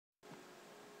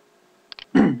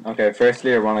Okay,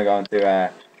 firstly, you want to go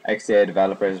into XDA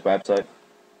developer's website.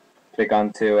 Click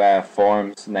onto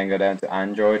forums and then go down to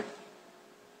Android.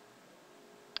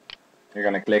 You're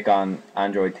going to click on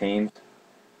Android themes.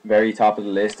 Very top of the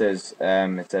list is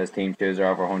it says theme chooser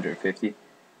over 150.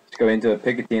 Just go into it,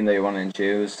 pick a theme that you want to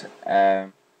choose.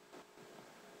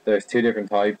 There's two different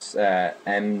types,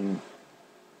 MDPI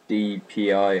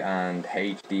and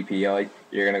HDPI.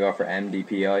 You're going to go for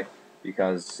MDPI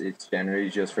because it's generally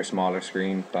just for smaller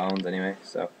screen phones anyway.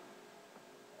 So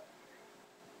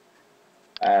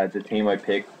the theme I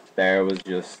picked there was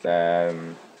just a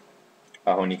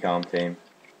honeycomb theme.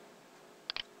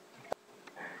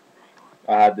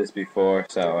 I had this before,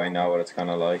 so I know what it's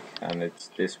kind of like, and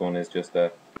this one is just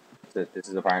this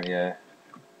is apparently a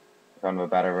kind of a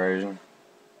better version.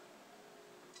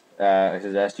 I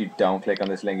suggest you don't click on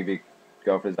this link if you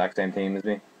go for the exact same theme as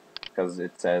me, because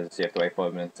it says you have to wait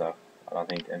 5 minutes, so I don't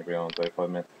think anybody wants to wait 5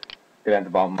 minutes. Go down to the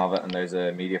bottom of it, and there's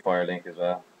a MediaFire link as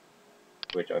well,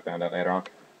 which I found out later on.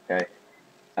 Okay,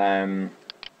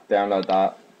 download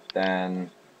that. Then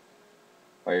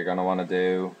what you're gonna want to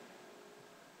do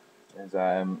is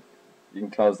you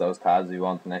can close those tabs if you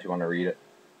want, unless you want to read it.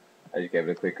 I just gave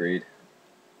it a quick read.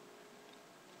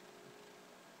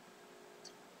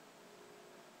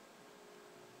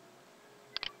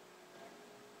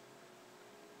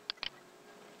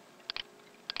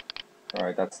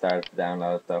 Alright, that started to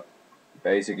download. So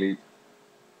basically,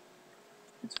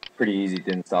 it's pretty easy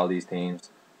to install these themes.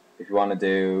 If you want to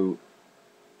do,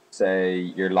 say,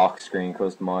 your lock screen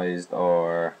customized,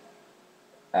 or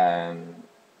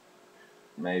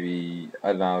maybe, I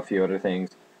don't know, a few other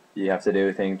things, you have to do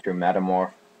a thing through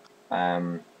Metamorph.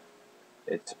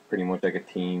 It's pretty much like a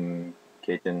theme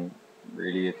kitchen.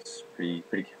 Really, it's pretty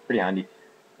handy.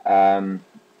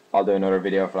 I'll do another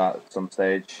video for that at some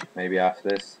stage, maybe after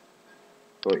this.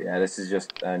 But yeah, this is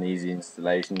just an easy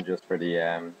installation just for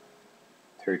the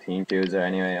through Theme Chooser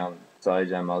anyway on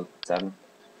Cynagenmod 7.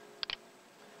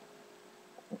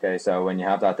 Okay, so when you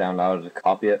have that downloaded,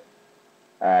 copy it,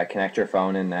 connect your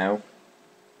phone in now,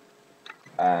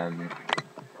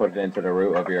 put it into the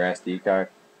root of your SD card.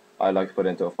 I like to put it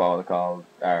into a folder called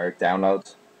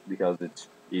downloads, because it's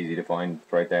easy to find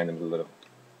right there in the middle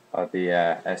of the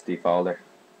SD folder.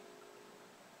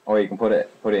 Or you can put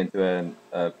it into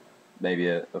maybe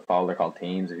a folder called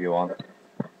themes if you want.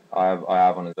 I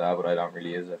have one as well, but I don't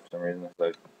really use it for some reason.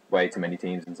 There's way too many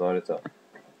themes inside it, so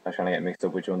I'm trying to get mixed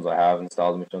up which ones I have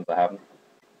installed and which ones I haven't.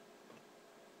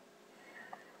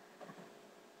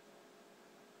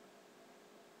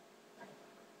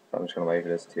 So I'm just going to wait for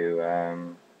this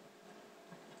to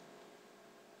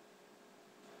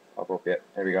pop up. Yet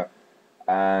there we go.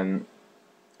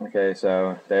 Okay,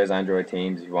 so there's Android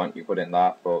themes. If you want, you put in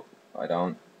that, but I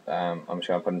don't. I'm just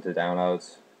going to put it into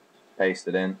downloads, paste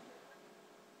it in.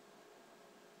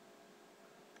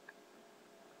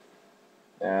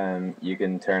 You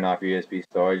can turn off your USB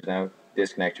storage now,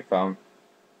 disconnect your phone,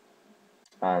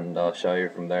 and I'll show you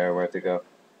from there where to go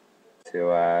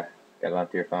to get it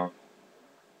onto your phone.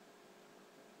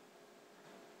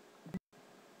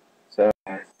 So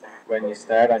when you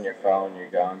start on your phone, you're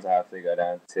going to have to go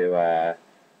down to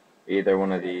either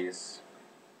one of these.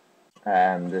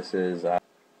 This is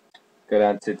go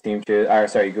down to Theme Chooser,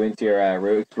 sorry, go into your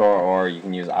Root Explorer, or you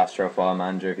can use Astro File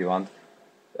Manager if you want.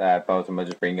 Both of them will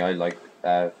just bring you out like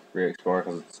Root Explorer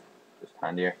because it's just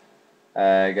handier.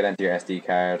 Go down to your SD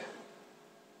card.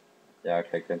 Yeah, I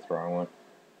clicked into the wrong one.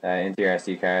 Into your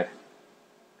SD card.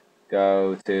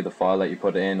 Go to the file that you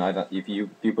put in. If you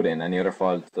put in any other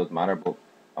file, it doesn't matter. But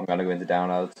I'm gonna go into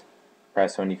downloads.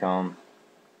 Press honeycomb,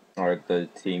 or the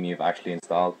theme you've actually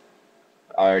installed.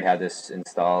 I already had this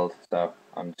installed, so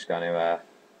I'm just going to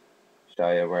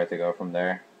show you where to go from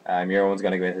there. Your one's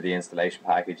going to go into the installation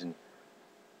package and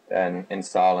then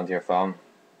install onto your phone.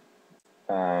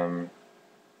 Now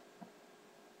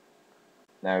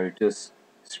just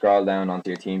scroll down onto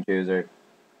your Theme Chooser.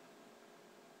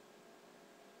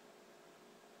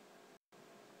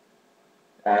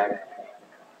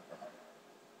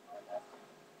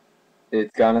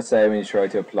 It's going to say when you try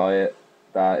to apply it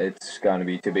that it's going to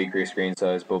be too big for your screen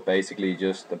size, but basically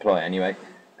just apply it anyway,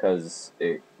 because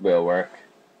it will work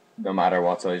no matter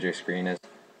what size your screen is.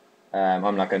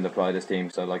 I'm not going to apply this theme,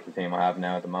 so I like the theme I have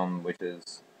now at the moment, which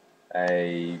is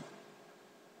a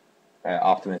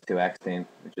Optimus 2X theme,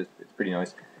 which is pretty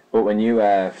nice. But when you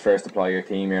first apply your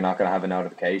theme, you're not going to have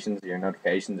notifications. Your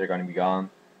notifications are going to be gone.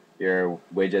 Your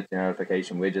widgets, your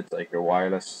notification widgets, like your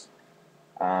wireless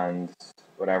and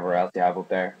whatever else you have up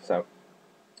there. So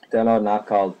download an app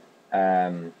called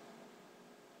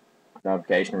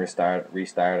Notification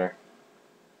Restarter.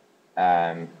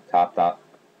 Tap that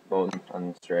button,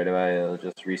 and straight away it'll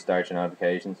just restart your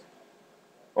notifications.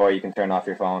 Or you can turn off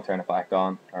your phone, turn it back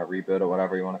on, or reboot it,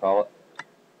 whatever you want to call it.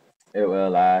 It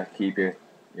will keep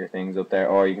your things up there,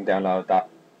 or you can download that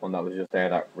one that was just there,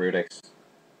 that root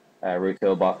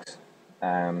toolbox.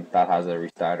 That has a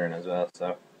restarter in as well.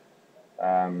 So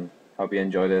hope you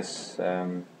enjoy this.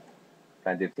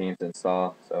 Plenty of themes to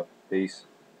install. So peace.